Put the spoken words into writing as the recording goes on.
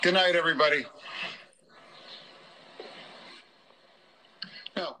Good night, everybody.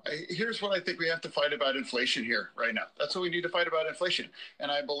 Now, here's what I think we have to fight about inflation here right now. That's what we need to fight about, inflation. And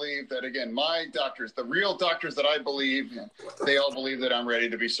I believe that, again, my doctors, the real doctors that I believe, they all believe that I'm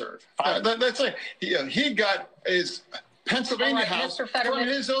ready to be served. That's like, he got his Pennsylvania house from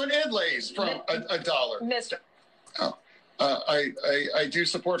his own inlays from a dollar. Mr. Oh, I do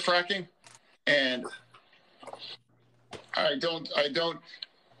support fracking, and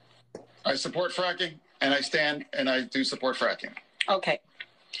I support fracking, and I stand and I do support fracking. Okay.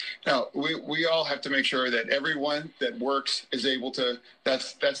 Now, we all have to make sure that everyone that works is able to,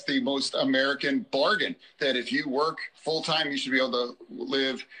 that's the most American bargain, that if you work full-time, you should be able to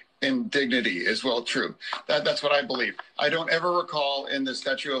live in dignity as well. True. That's what I believe. I don't ever recall in the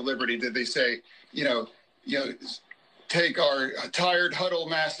Statue of Liberty did they say, take our tired, huddled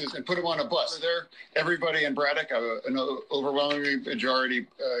masses and put them on a bus. There, everybody in Braddock, an overwhelming majority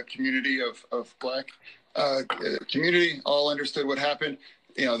community of Black community, all understood what happened.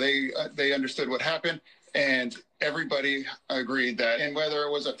 They understood what happened, and everybody agreed that. And whether it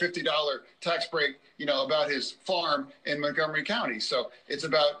was a $50 tax break, about his farm in Montgomery County. So it's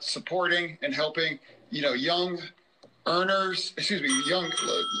about supporting and helping, young earners.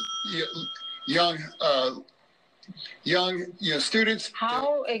 Young students.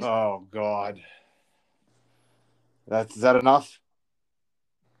 Oh God. Is that enough?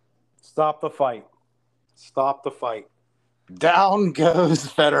 Stop the fight. Stop the fight. Down goes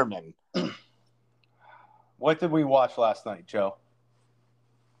Fetterman. What did we watch last night, Joe?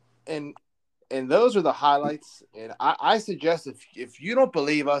 And those are the highlights. And I suggest if you don't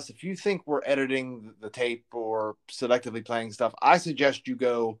believe us, if you think we're editing the tape or selectively playing stuff, I suggest you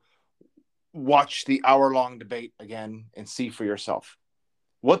go watch the hour-long debate again and see for yourself.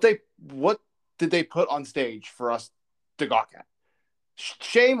 What did they put on stage for us to gawk at?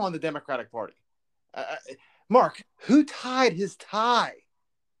 Shame on the Democratic Party. Mark, who tied his tie?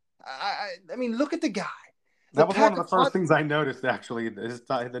 I mean, look at the guy. That was one of the first things I noticed, actually, his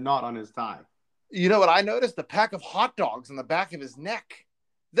tie, the knot on his tie. You know what I noticed? The pack of hot dogs on the back of his neck.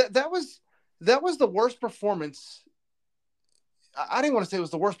 That was the worst performance. I didn't want to say it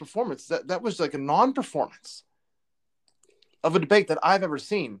was the worst performance. That was like a non-performance of a debate that I've ever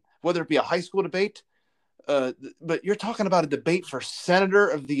seen, whether it be a high school debate. But you're talking about a debate for Senator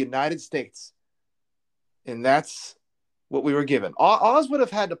of the United States. And that's what we were given. Oz would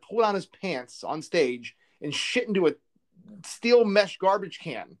have had to pull down his pants on stage and shit into a steel mesh garbage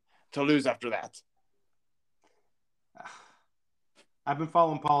can to lose after that. I've been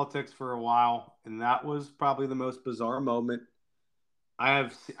following politics for a while, and that was probably the most bizarre moment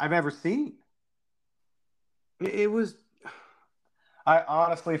I've ever seen. It was. I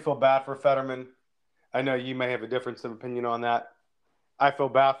honestly feel bad for Fetterman. I know you may have a difference of opinion on that. I feel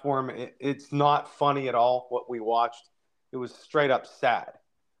bad for him. It's not funny at all what we watched. It was straight up sad.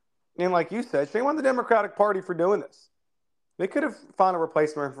 And like you said, shame on the Democratic Party for doing this. They could have found a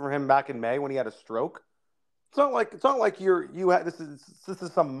replacement for him back in May when he had a stroke. It's not like this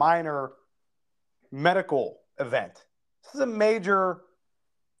is some minor medical event. This is a major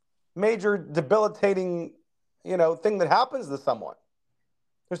debilitating, thing that happens to someone.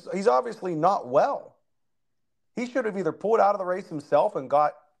 He's obviously not well. He should have either pulled out of the race himself and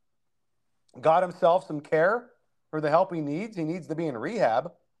got himself some care for the help he needs. He needs to be in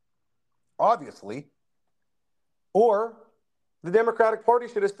rehab, obviously. Or the Democratic Party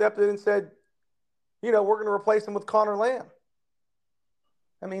should have stepped in and said, we're going to replace him with Connor Lamb.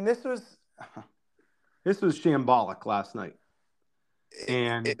 I mean, this was shambolic last night.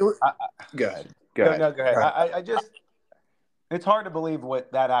 And go ahead. No, go ahead. It's hard to believe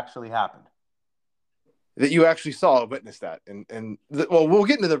what that actually happened. That you actually saw, witnessed that. Well, we'll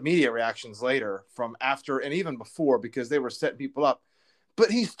get into the media reactions later from after and even before, because they were setting people up.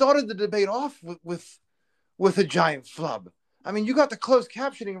 But he started the debate off with a giant flub. I mean, you got the closed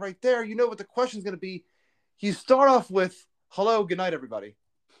captioning right there. You know what the question's going to be. You start off with, hello, good night, everybody.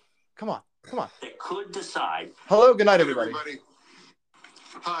 Come on. They could decide. Hello, good night, everybody.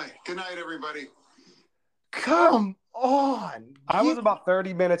 Hi, good night, everybody. Come on. I was about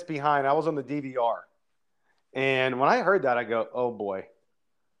 30 minutes behind. I was on the DVR. And when I heard that, I go, oh, boy,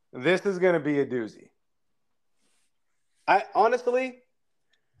 this is going to be a doozy. I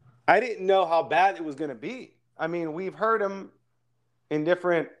didn't know how bad it was going to be. I mean, we've heard him in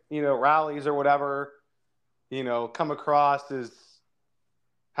different, rallies or whatever, come across as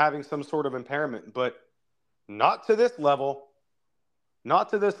having some sort of impairment, but not to this level. Not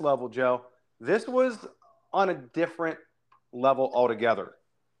to this level, Joe. This was on a different level altogether.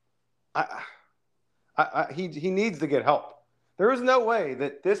 He needs to get help. There is no way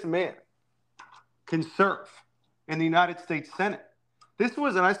that this man can serve in the United States Senate. This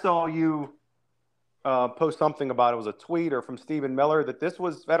was, and I saw you post something about it, was a tweet or from Stephen Miller, that this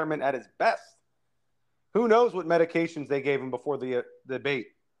was Fetterman at his best. Who knows what medications they gave him before the debate?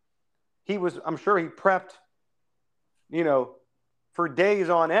 I'm sure he prepped, for days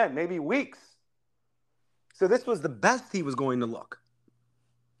on end, maybe weeks. So this was the best he was going to look.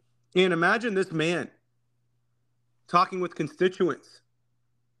 And imagine this man talking with constituents,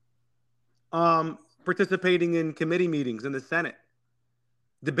 participating in committee meetings in the Senate,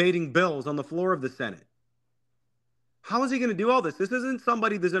 debating bills on the floor of the Senate. How is he going to do all this? This isn't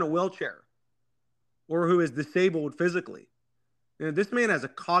somebody that's in a wheelchair or who is disabled physically. This man has a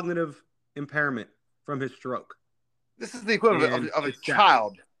cognitive impairment from his stroke. This is the equivalent of a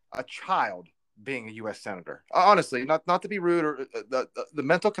child being a U.S. senator. Honestly, not to be rude, or the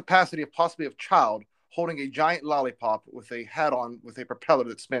mental capacity of possibly a child holding a giant lollipop with a hat on with a propeller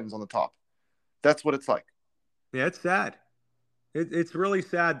that spins on the top. That's what it's like. Yeah, it's sad. It's really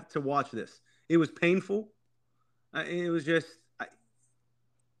sad to watch this. It was painful. It was just,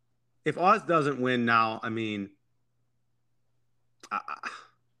 if Oz doesn't win now, I mean,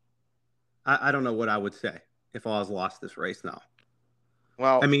 I don't know what I would say if Oz lost this race now.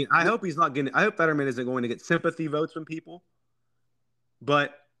 Well, I mean, I hope Fetterman isn't going to get sympathy votes from people.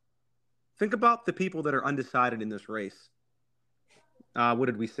 But think about the people that are undecided in this race. What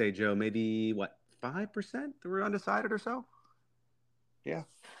did we say, Joe? Maybe, 5% that were undecided or so? Yeah.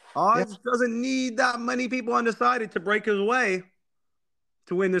 Oz doesn't need that many people undecided to break his way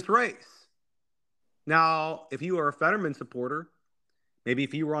to win this race. Now, if you are a Fetterman supporter, maybe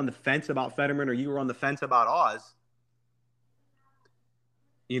if you were on the fence about Fetterman or you were on the fence about Oz,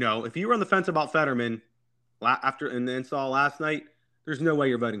 if you were on the fence about Fetterman after and then saw last night, there's no way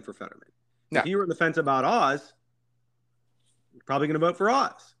you're voting for Fetterman. No. If you were on the fence about Oz, you're probably going to vote for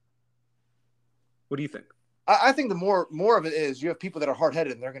Oz. What do you think? I think the more of it is you have people that are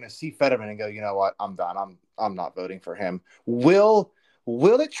hard-headed and they're going to see Fetterman and go, you know what, I'm done. I'm not voting for him. Will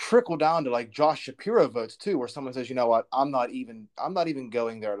it trickle down to like Josh Shapiro votes too, where someone says, you know what, I'm not even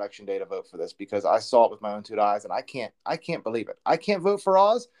going there election day to vote for this because I saw it with my own two eyes and I can't believe it. I can't vote for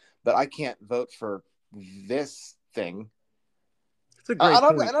Oz, but I can't vote for this thing. It's a great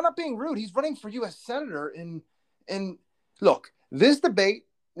point. And I'm not being rude. He's running for U.S. Senator, and look, this debate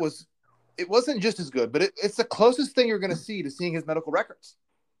wasn't just as good, but it's the closest thing you're going to see to seeing his medical records.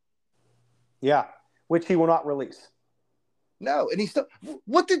 Yeah, which he will not release. No, and he still.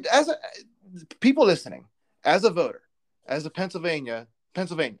 People listening, as a voter, as a Pennsylvania,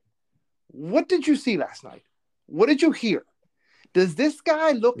 what did you see last night? What did you hear? Does this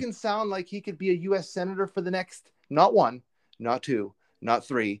guy look and sound like he could be a U.S. Senator for the next, not 1, not 2, not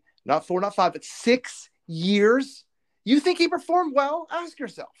 3, not 4, not 5, but 6 years? You think he performed well? Ask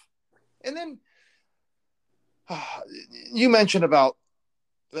yourself. And then you mentioned about,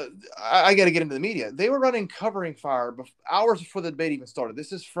 I got to get into the media. They were running covering fire hours before the debate even started.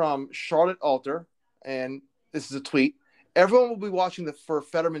 This is from Charlotte Alter, and this is a tweet. Everyone will be watching for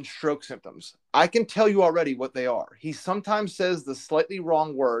Fetterman's stroke symptoms. I can tell you already what they are. He sometimes says the slightly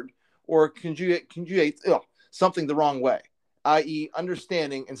wrong word or conjugates something the wrong way, i.e.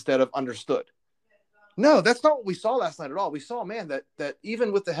 understanding instead of understood. No, that's not what we saw last night at all. We saw a man that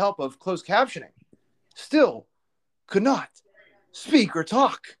even with the help of closed captioning, still could not speak or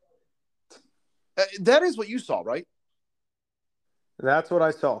talk. That is what you saw, right? That's what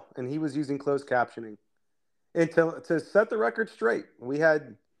I saw. And he was using closed captioning. And to set the record straight, we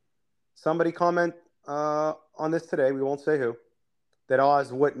had somebody comment on this today, we won't say who, that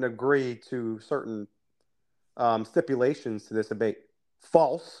Oz wouldn't agree to certain stipulations to this debate.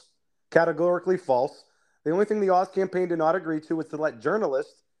 False. Categorically false. The only thing the Oz campaign did not agree to was to let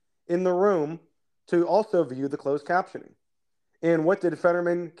journalists in the room to also view the closed captioning. And what did the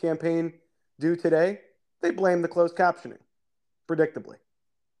Fetterman campaign do today? They blamed the closed captioning, predictably.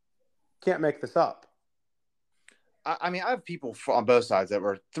 Can't make this up. I mean, I have people on both sides that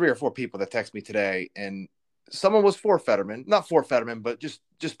were 3 or 4 people that text me today, and someone was for Fetterman, not for Fetterman, but just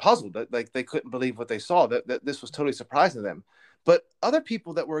puzzled that like they couldn't believe what they saw, that this was totally surprising to them. But other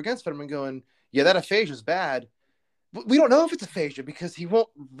people that were against Fetterman going, yeah, that aphasia is bad. But we don't know if it's aphasia because he won't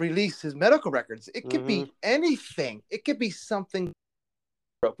release his medical records. It could be anything. It could be something.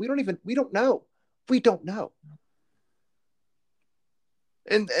 We don't know. We don't know.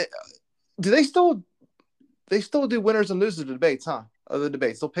 And do they still do winners and losers of the debates, huh? Of the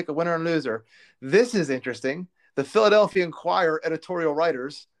debates. They'll pick a winner and loser. This is interesting. The Philadelphia Inquirer editorial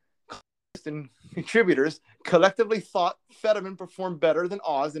writers and contributors collectively thought Fetterman performed better than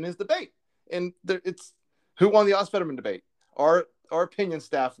Oz in his debate. And it's who won the Oz-Fetterman debate? our opinion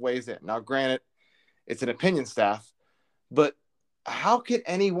staff weighs in. Now, granted, it's an opinion staff, but how could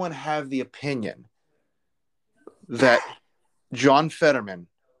anyone have the opinion that John Fetterman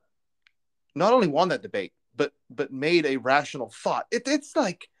not only won that debate, but made a rational thought? It's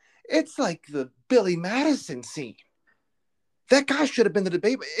like the Billy Madison scene. That guy should have been the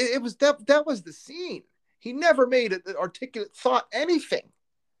debate. It was that was the scene. He never made an articulate thought anything,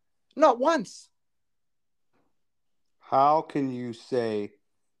 not once. How can you say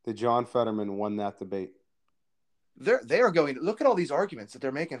that John Fetterman won that debate? They are going to look at all these arguments that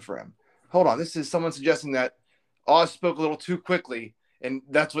they're making for him. Hold on, this is someone suggesting that Oz spoke a little too quickly, and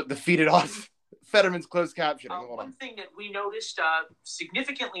that's what defeated Oz. Fetterman's closed captioning. One thing that we noticed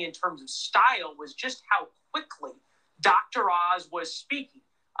significantly in terms of style was just how quickly Dr. Oz was speaking.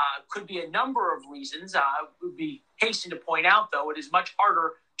 Could be a number of reasons. Would be hastened to point out, though, it is much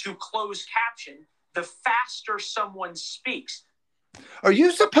harder to close caption the faster someone speaks. Are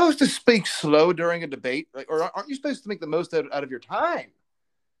you supposed to speak slow during a debate, or aren't you supposed to make the most out of your time?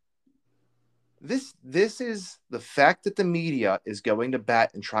 This is the fact that the media is going to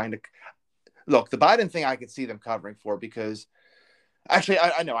bat and trying to look. The Biden thing I could see them covering for, because actually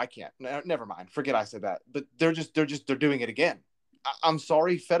I know I can't. Never mind. Forget I said that. But they're doing it again. I'm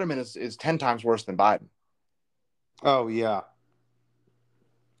sorry. Fetterman is 10 times worse than Biden. Oh yeah,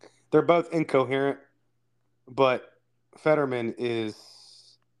 they're both incoherent, but Fetterman is.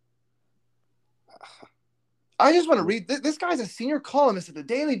 I just want to read. This guy's a senior columnist at the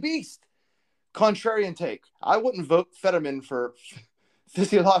Daily Beast. Contrarian take. I wouldn't vote Fetterman for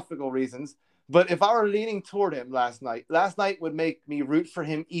physiological reasons, but if I were leaning toward him last night would make me root for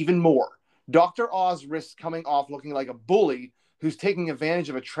him even more. Dr. Oz risks coming off looking like a bully who's taking advantage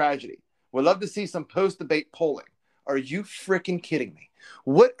of a tragedy. Would love to see some post-debate polling. Are you freaking kidding me?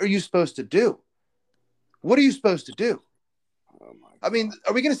 What are you supposed to do? What are you supposed to do? Oh my God. I mean,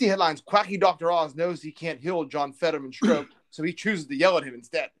 are we going to see headlines? Quacky Dr. Oz knows he can't heal John Fetterman's stroke, so he chooses to yell at him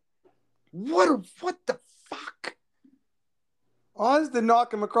instead. What the fuck? Oz did not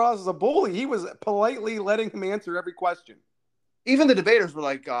come across as a bully. He was politely letting him answer every question. Even the debaters were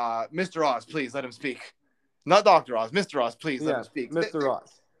like, Mr. Oz, please let him speak. Not Dr. Oz, Mr. Oz, please let him speak. Mr.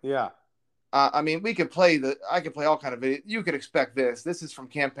 Oz. Yeah. I mean, I could play all kind of video. You could expect this. This is from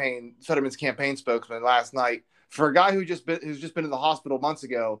Fetterman's campaign spokesman last night. For a guy who's just been in the hospital months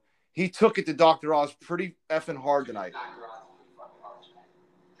ago, he took it to Dr. Oz pretty effing hard tonight.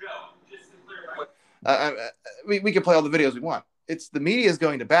 We can play all the videos we want. It's the media is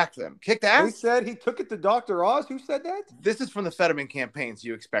going to back them. Kicked ass. He said he took it to Dr. Oz. Who said that? This is from the Fetterman campaign, so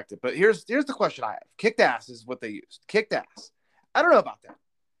you expect it. But here's the question I have. Kicked ass is what they used. Kicked ass. I don't know about that.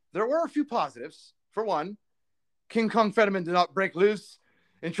 There were a few positives. For one, King Kong Fetterman did not break loose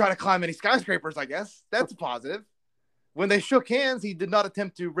and try to climb any skyscrapers, I guess. That's a positive. When they shook hands, he did not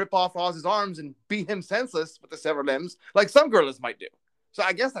attempt to rip off Oz's arms and beat him senseless with the severed limbs, like some gorillas might do. So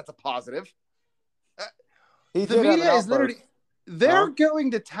I guess that's a positive. The media is literally, they're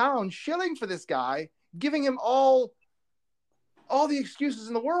going to town shilling for this guy, giving him all the excuses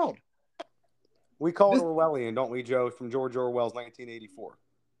in the world. We call it Orwellian, don't we, Joe, from George Orwell's 1984.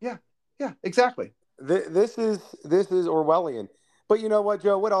 Yeah, exactly. This is Orwellian. But you know what,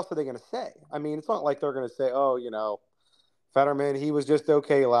 Joe? What else are they going to say? I mean, it's not like they're going to say, oh, Fetterman, he was just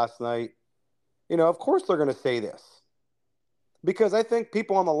okay last night. Of course they're going to say this. Because I think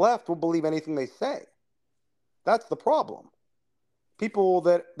people on the left will believe anything they say. That's the problem. People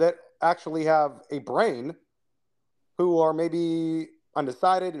that actually have a brain, who are maybe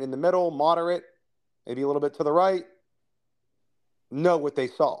undecided, in the middle, moderate, maybe a little bit to the right, know what they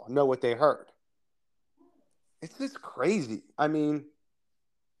saw, know what they heard. It's just crazy. I mean,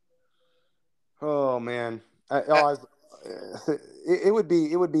 oh man, it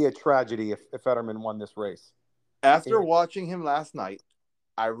would be a tragedy if Fetterman won this race. After watching him last night,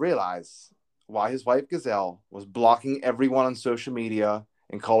 I realized why his wife Gazelle was blocking everyone on social media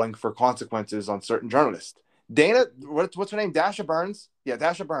and calling for consequences on certain journalists. Dana, what's her name? Dasha Burns. Yeah,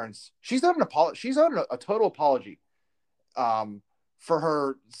 Dasha Burns. She's owed an apology. She's owed a total apology for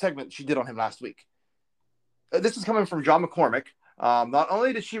her segment she did on him last week. This is coming from John McCormick. Not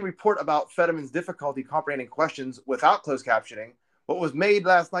only did she report about Fetterman's difficulty comprehending questions without closed captioning, what made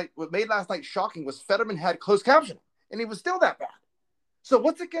last night shocking was Fetterman had closed captioning, and he was still that bad. So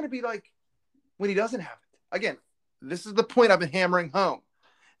what's it going to be like when he doesn't have it? Again, this is the point I've been hammering home.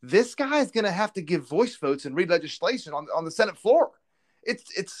 This guy is going to have to give voice votes and read legislation on the Senate floor.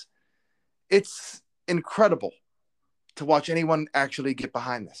 It's incredible to watch anyone actually get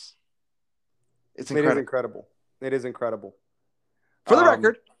behind this. It's incredible. It is incredible. For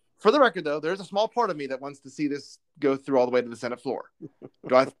the For the record, though, there's a small part of me that wants to see this go through all the way to the Senate floor.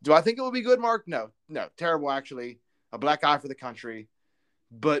 Do I think it will be good, Mark? No, terrible. Actually, a black eye for the country.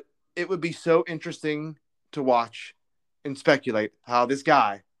 But it would be so interesting to watch and speculate how this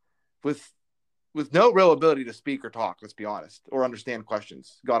guy, with no real ability to speak or talk, let's be honest, or understand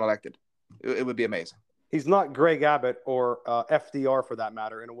questions, got elected. It would be amazing. He's not Greg Abbott or FDR, for that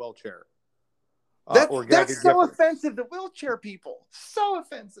matter, in a wheelchair. That's so offensive to wheelchair people. So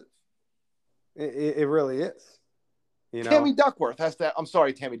offensive. It really is. You know? Tammy Duckworth has to. I'm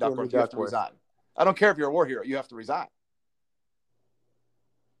sorry, Tammy Duckworth. You have to resign. I don't care if you're a war hero. You have to resign.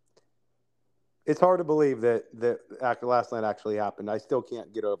 It's hard to believe that last night actually happened. I still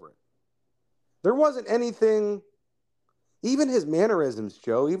can't get over it. There wasn't anything, even his mannerisms,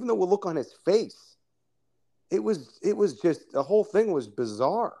 Joe, even the look on his face, it was just, the whole thing was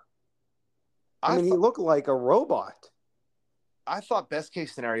bizarre. I mean, he looked like a robot. I thought best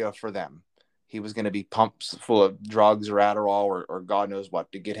case scenario for them, he was going to be pumped full of drugs or Adderall or God knows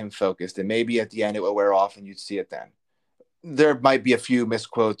what to get him focused. And maybe at the end it would wear off and you'd see it then. There might be a few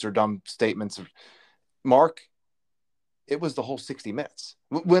misquotes or dumb statements. Mark, it was the whole 60 minutes.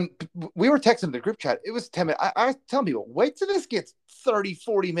 When we were texting the group chat, it was 10 minutes. I was telling people, wait till this gets 30,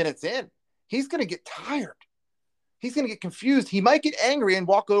 40 minutes in. He's going to get tired. He's going to get confused. He might get angry and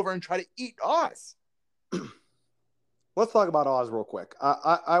walk over and try to eat Oz. Let's talk about Oz real quick.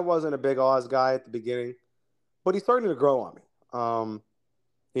 I wasn't a big Oz guy at the beginning, but he's starting to grow on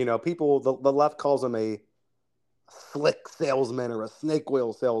me. People, the left calls him a slick salesman or a snake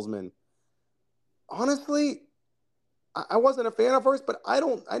oil salesman. Honestly, I wasn't a fan at first, but I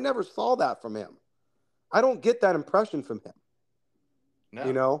never saw that from him. I don't get that impression from him.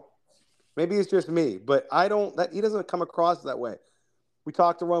 No. Maybe it's just me, but he doesn't come across that way. We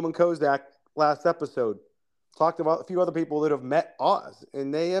talked to Roman Kozak last episode, talked about a few other people that have met Oz,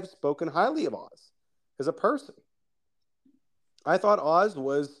 and they have spoken highly of Oz as a person. I thought Oz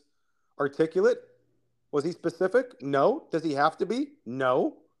was articulate. Was he specific? No. Does he have to be?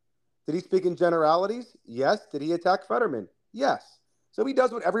 No. Did he speak in generalities? Yes. Did he attack Fetterman? Yes. So he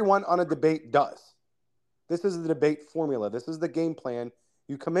does what everyone on a debate does. This is the debate formula. This is the game plan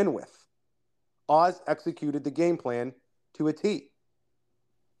you come in with. Oz executed the game plan to a T.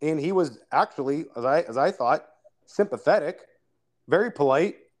 And he was actually, as I thought, sympathetic, very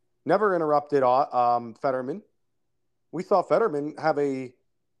polite, never interrupted Fetterman. We saw Fetterman have a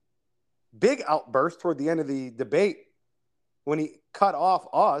big outburst toward the end of the debate when he cut off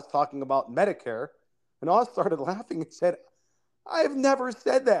Oz talking about Medicare. And Oz started laughing and said, I've never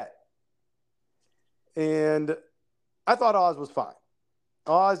said that. And I thought Oz was fine.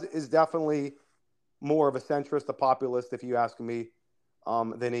 Oz is definitely more of a centrist, a populist, if you ask me,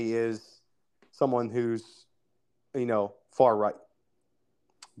 than he is someone who's, far right.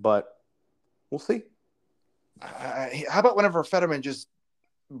 But we'll see. How about whenever Fetterman just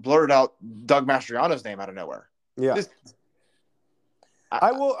blurted out Doug Mastriano's name out of nowhere? Yeah.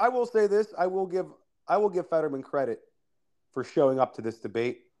 I will say this. I will give Fetterman credit for showing up to this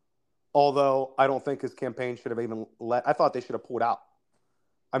debate. Although I don't think his campaign should have even I thought they should have pulled out.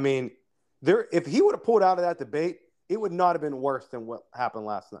 I mean, if he would have pulled out of that debate, it would not have been worse than what happened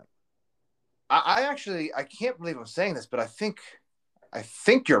last night. I can't believe I'm saying this, but I think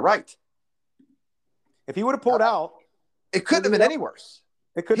you're right. If he would have pulled out, it couldn't have been any worse.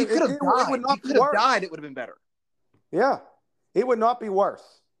 He could have died. He could have died. It would have been better. Yeah, it would not be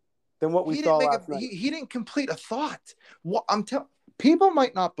worse than what we saw last night. He didn't complete a thought. People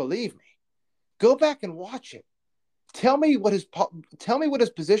might not believe me. Go back and watch it. Tell me what his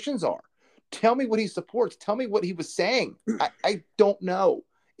positions are. Tell me what he supports. Tell me what he was saying. I don't know.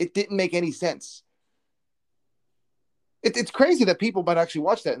 It didn't make any sense. It's crazy that people might actually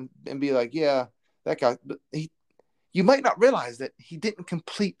watch that and be like, yeah, that guy. But you might not realize that he didn't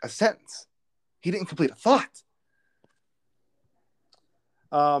complete a sentence. He didn't complete a thought.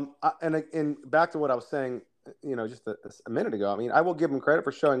 And back to what I was saying, just a minute ago. I mean, I will give him credit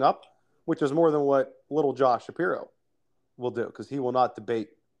for showing up, which is more than what little Josh Shapiro will do, because he will not debate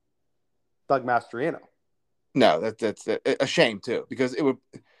Doug Mastriano. No, that's a shame too, because it would.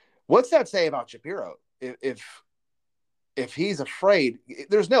 What's that say about Shapiro? If he's afraid,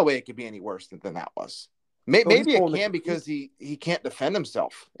 there's no way it could be any worse than that was. Maybe it can because he can't defend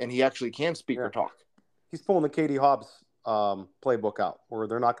himself and he actually can speak or talk. He's pulling the Katie Hobbs playbook out, where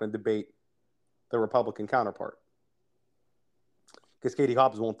they're not going to debate the Republican counterpart, because Katie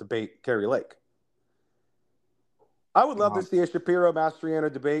Hobbs won't debate Carrie Lake. I would love to see a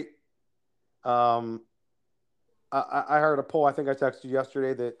Shapiro-Mastriano debate. I heard a poll. I think I texted you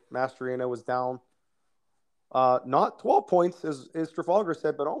yesterday that Mastriano was down Not 12 points, as Trafalgar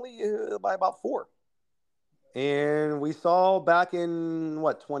said, but only by about 4. And we saw back in,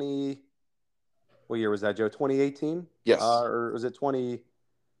 what year was that, Joe? 2018? Yes. Or was it 20?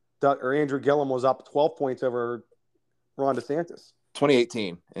 Or Andrew Gillum was up 12 points over Ron DeSantis.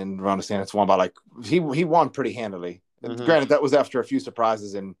 2018, and Ron DeSantis won by he won pretty handily. Mm-hmm. Granted, that was after a few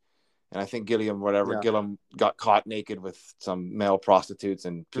surprises, and I think Gillum got caught naked with some male prostitutes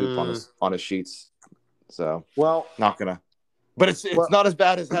and poop on his sheets. So not gonna. But it's not as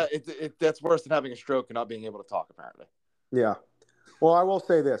bad as that's worse than having a stroke and not being able to talk, apparently. Yeah. Well, I will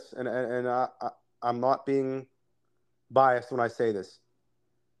say this, and I'm not being biased when I say this.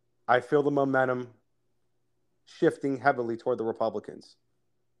 I feel the momentum shifting heavily toward the Republicans.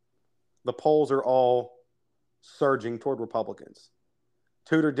 The polls are all surging toward Republicans.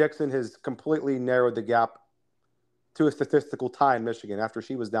 Tudor Dixon has completely narrowed the gap to a statistical tie in Michigan after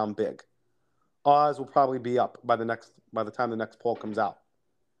she was down big. Oz will probably be up by the time the next poll comes out.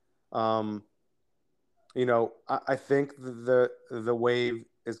 I think the wave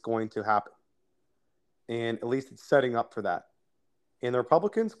is going to happen, and at least it's setting up for that. And the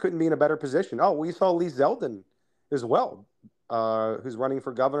Republicans couldn't be in a better position. Oh, we saw Lee Zeldin as well, who's running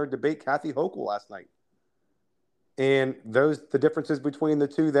for governor, debate Kathy Hochul last night. And the differences between the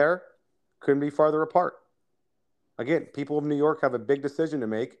two there couldn't be farther apart. Again, people of New York have a big decision to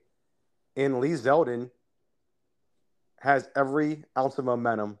make, and Lee Zeldin has every ounce of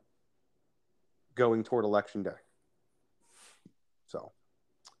momentum going toward Election Day. So,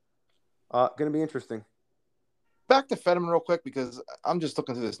 going to be interesting. Back to Fetterman real quick, because I'm just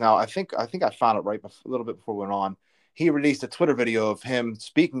looking through this now. I think I found it right a little bit before we went on. He released a Twitter video of him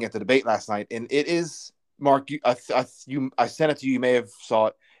speaking at the debate last night, and it is, Mark, I sent it to you. You may have saw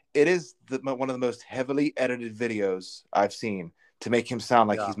it. It is one of the most heavily edited videos I've seen to make him sound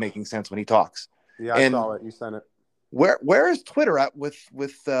like he's making sense when he talks. Yeah, I saw it. You sent it. Where is Twitter at with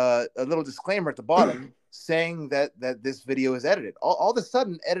a little disclaimer at the bottom saying that this video is edited? All of a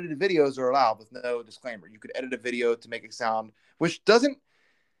sudden, edited videos are allowed with no disclaimer. You could edit a video to make it sound, which doesn't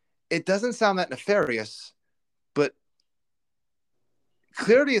sound that nefarious, but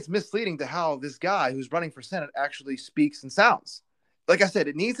clearly it's misleading to how this guy who's running for Senate actually speaks and sounds. Like I said,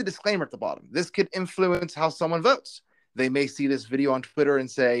 it needs a disclaimer at the bottom. This could influence how someone votes. They may see this video on Twitter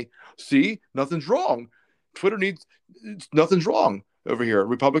and say, see, nothing's wrong. Nothing's wrong over here.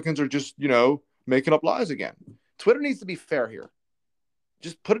 Republicans are just, making up lies again. Twitter needs to be fair here.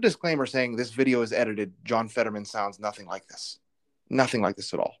 Just put a disclaimer saying this video is edited. John Fetterman sounds nothing like this. Nothing like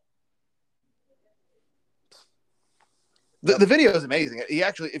this at all. The video is amazing. He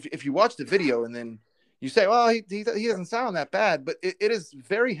actually, if you watch the video and then you say, well, he doesn't sound that bad, but it is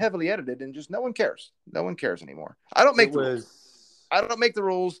very heavily edited and just no one cares. No one cares anymore. I don't make the rules. I don't make the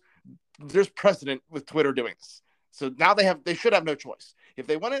rules. There's precedent with Twitter doing this. So now they should have no choice. If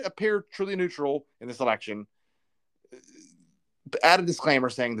they want to appear truly neutral in this election, add a disclaimer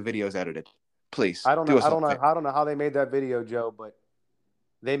saying the video is edited. Please. I don't know how they made that video, Joe, but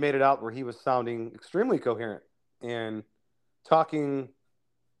they made it out where he was sounding extremely coherent and talking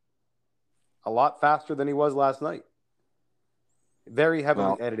a lot faster than he was last night. Very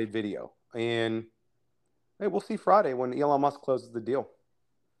heavily edited video. And hey, we'll see Friday when Elon Musk closes the deal.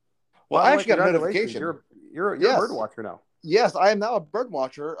 Well, I actually got a notification. You're a bird watcher now. Yes, I am now a bird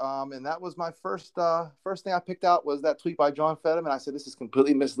watcher. And that was my first thing I picked out was that tweet by John Fetterman. I said, this is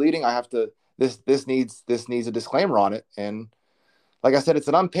completely misleading. I have to, this needs a disclaimer on it. And like I said, it's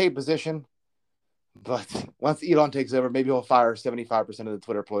an unpaid position, but once Elon takes over, maybe he'll fire 75% of the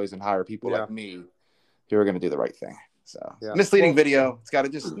Twitter employees and hire people like me who are going to do the right thing. So misleading video. It's got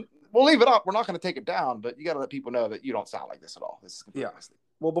to we'll leave it up. We're not going to take it down, but you got to let people know that you don't sound like this at all. This is completely misleading.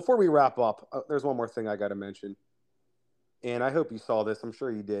 Well, before we wrap up, there's one more thing I got to mention. And I hope you saw this. I'm sure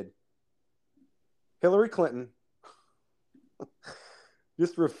you did. Hillary Clinton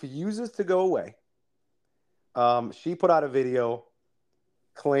just refuses to go away. She put out a video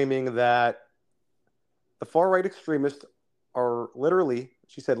claiming that the far-right extremists are literally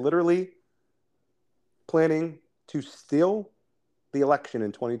planning to steal the election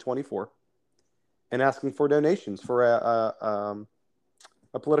in 2024 and asking for donations for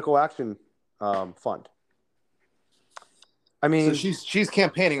a political action fund. I mean, so she's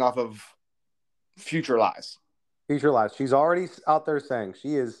campaigning off of future lies. Future lies. She's already out there saying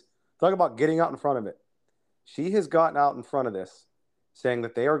she is talking about getting out in front of it. She has gotten out in front of this, saying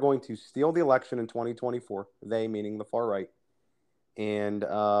that they are going to steal the election in 2024. They meaning the far right, and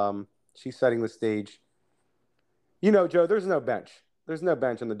she's setting the stage. Joe, there's no bench. There's no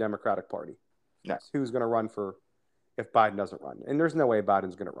bench in the Democratic Party. No. Who's going to run if Biden doesn't run? And there's no way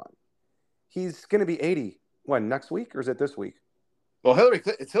Biden's going to run. He's going to be 80 When, next week, or is it this week? Well,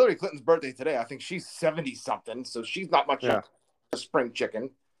 it's Hillary Clinton's birthday today. I think she's 70 something, so she's not much of a spring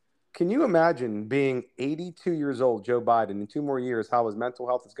chicken. Can you imagine being 82 years old, Joe Biden, in 2 more years, how his mental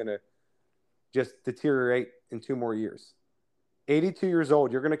health is going to just deteriorate in 2 more years? 82 years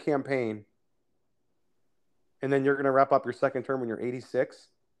old, you're going to campaign, and then you're going to wrap up your second term when you're 86?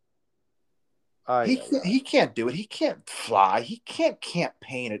 He can't do it. He can't fly. He can't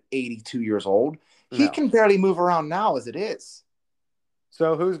campaign at 82 years old. He can barely move around now as it is.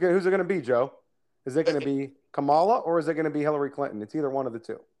 So who's it going to be, Joe? Is it going to be Kamala or is it going to be Hillary Clinton? It's either one of the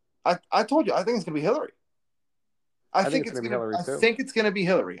two. I told you, I think it's going to be Hillary. I think it's going to be Hillary too. I think it's going to be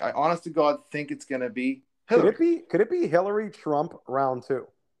Hillary. I honest to God think it's going to be Hillary. Could it be Hillary Trump round 2?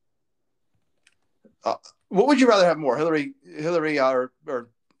 What would you rather have more, Hillary or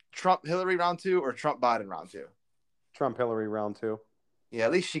Trump Hillary round 2 or Trump Biden round 2? Trump Hillary round 2. Yeah,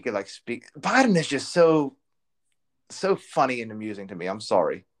 at least she could speak. Biden is just so funny and amusing to me. I'm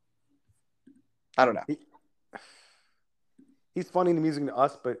sorry. I don't know. He's funny and amusing to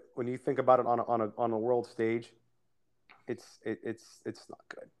us, but when you think about it on a world stage, it's not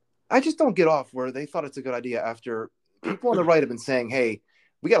good. I just don't get off where they thought it's a good idea after people on the right have been saying, "Hey,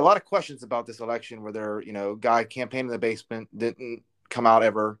 we got a lot of questions about this election where their guy campaigned in the basement, didn't come out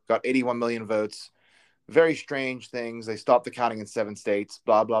ever, got 81 million votes, very strange things. They stopped the counting in 7 states,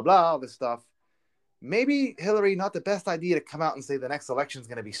 blah blah blah, all this stuff." Maybe Hillary, not the best idea to come out and say the next election is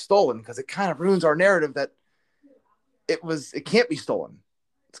going to be stolen, because it kind of ruins our narrative that it can't be stolen.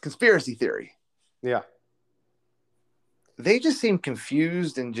 It's conspiracy theory. Yeah. They just seem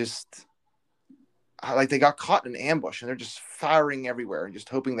confused and just like they got caught in an ambush and they're just firing everywhere and just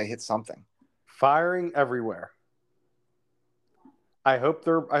hoping they hit something. Firing everywhere. I hope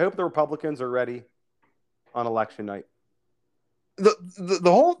the Republicans are ready on election night.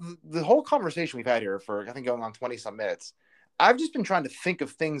 The whole conversation we've had here for, I think, going on 20 some minutes, I've just been trying to think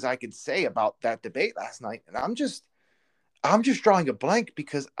of things I could say about that debate last night, and I'm just drawing a blank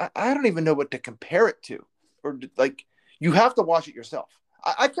because I don't even know what to compare it to, or you have to watch it yourself.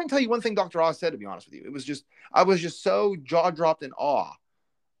 I couldn't tell you one thing Dr. Oz said, to be honest with you. It was just, I was just so jaw dropped in awe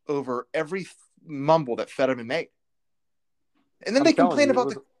over every mumble that Fetterman made. And then they complained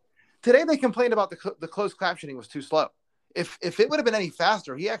about today they complained about the closed captioning was too slow. If it would have been any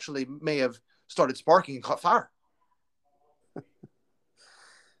faster, he actually may have started sparking and caught fire.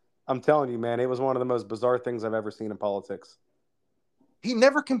 I'm telling you, man, it was one of the most bizarre things I've ever seen in politics. He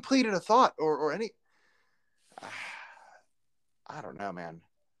never completed a thought or any. I don't know, man.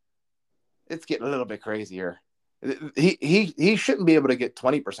 It's getting a little bit crazy here. He shouldn't be able to get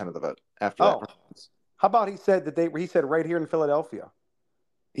 20% of the vote after that. How about he said right here in Philadelphia?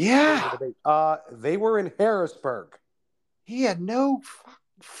 Yeah. They were in Harrisburg. He had no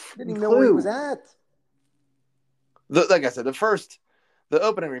didn't even know where he was at. Like I said, the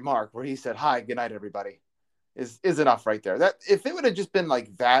opening remark where he said, "Hi, good night, everybody," is enough right there. That if it would have just been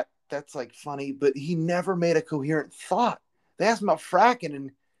like that, that's funny. But he never made a coherent thought. They asked him about fracking,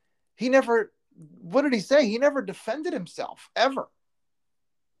 and he never. What did he say? He never defended himself ever.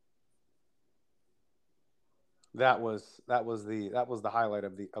 That was the highlight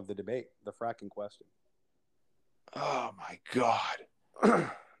of the debate, the fracking question. Oh my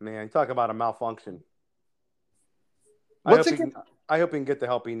God, man! Talk about a malfunction. I hope he can get the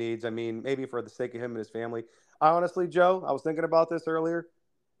help he needs. I mean, maybe for the sake of him and his family. Honestly, Joe, I was thinking about this earlier,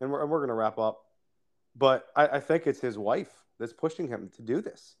 and we're going to wrap up. But I think it's his wife that's pushing him to do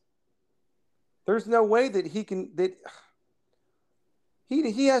this. There's no way that he can. That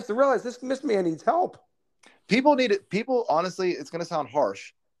he has to realize this man needs help. People need it. People, honestly, it's going to sound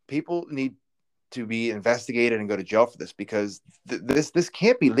harsh. People need to be investigated and go to jail for this, because this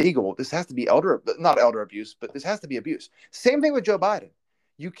can't be legal. This has to be not elder abuse, but this has to be abuse. Same thing with Joe Biden.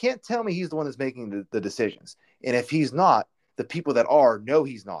 You can't tell me he's the one that's making the decisions. And if he's not, the people that are know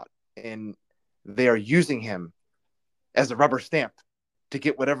he's not. And they are using him as a rubber stamp to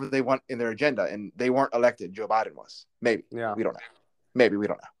get whatever they want in their agenda. And they weren't elected. Joe Biden was. Maybe. Yeah. We don't know. Maybe. We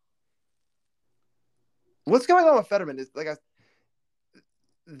don't know. What's going on with Fetterman is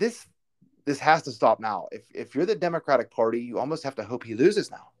this has to stop now. If you're the Democratic Party, you almost have to hope he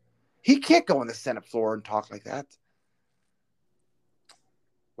loses now. He can't go on the Senate floor and talk like that.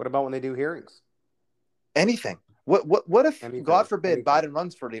 What about when they do hearings? Anything. What if, God forbid, Biden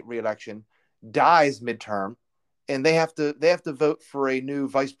runs for re-election, dies midterm, and they have to vote for a new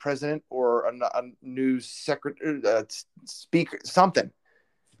vice president or a new secretary, speaker, something?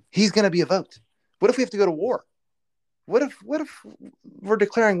 He's going to be a vote. What if we have to go to war? What if we're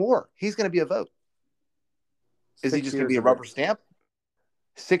declaring war? He's going to be a vote. Is he just going to be a rubber stamp?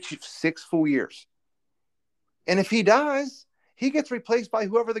 6 full years. And if he dies, he gets replaced by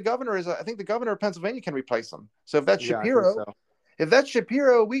whoever the governor is. I think the governor of Pennsylvania can replace him. So if that's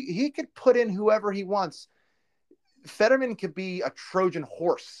Shapiro, he could put in whoever he wants. Fetterman could be a Trojan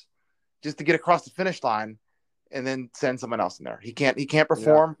horse just to get across the finish line, and then send someone else in there. He can't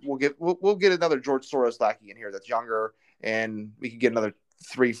perform. Yeah. We'll get another George Soros lackey in here that's younger, and we could get another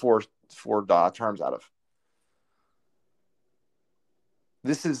 3-4 terms out of.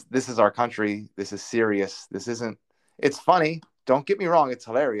 This is our country. This is serious. This isn't. It's funny. Don't get me wrong. It's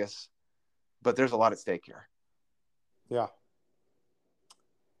hilarious, but there's a lot at stake here. Yeah.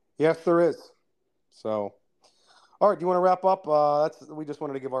 Yes, there is. So, all right. Do you want to wrap up? We just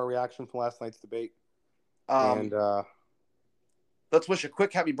wanted to give our reaction from last night's debate. And let's wish a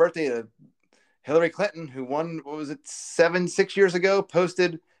quick happy birthday to Hillary Clinton, who won, 6 years ago,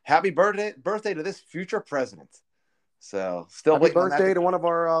 posted happy birthday to this future president. So still happy birthday to one of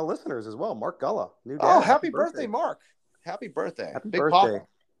our listeners as well, Mark Gullah. New dad. Happy birthday, Mark. Happy birthday. Happy Big birthday. Papa.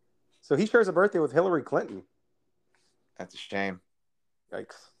 So he shares a birthday with Hillary Clinton. That's a shame.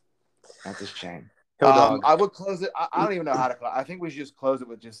 Yikes. That's a shame. I would close it. I don't even know how to close. I think we should just close it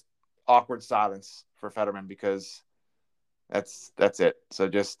with just awkward silence for Fetterman, because that's it. So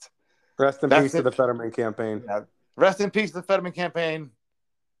just rest in peace to the Fetterman campaign. Yeah. Rest in peace to the Fetterman campaign.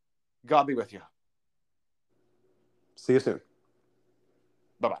 God be with you. See you soon.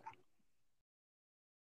 Bye-bye.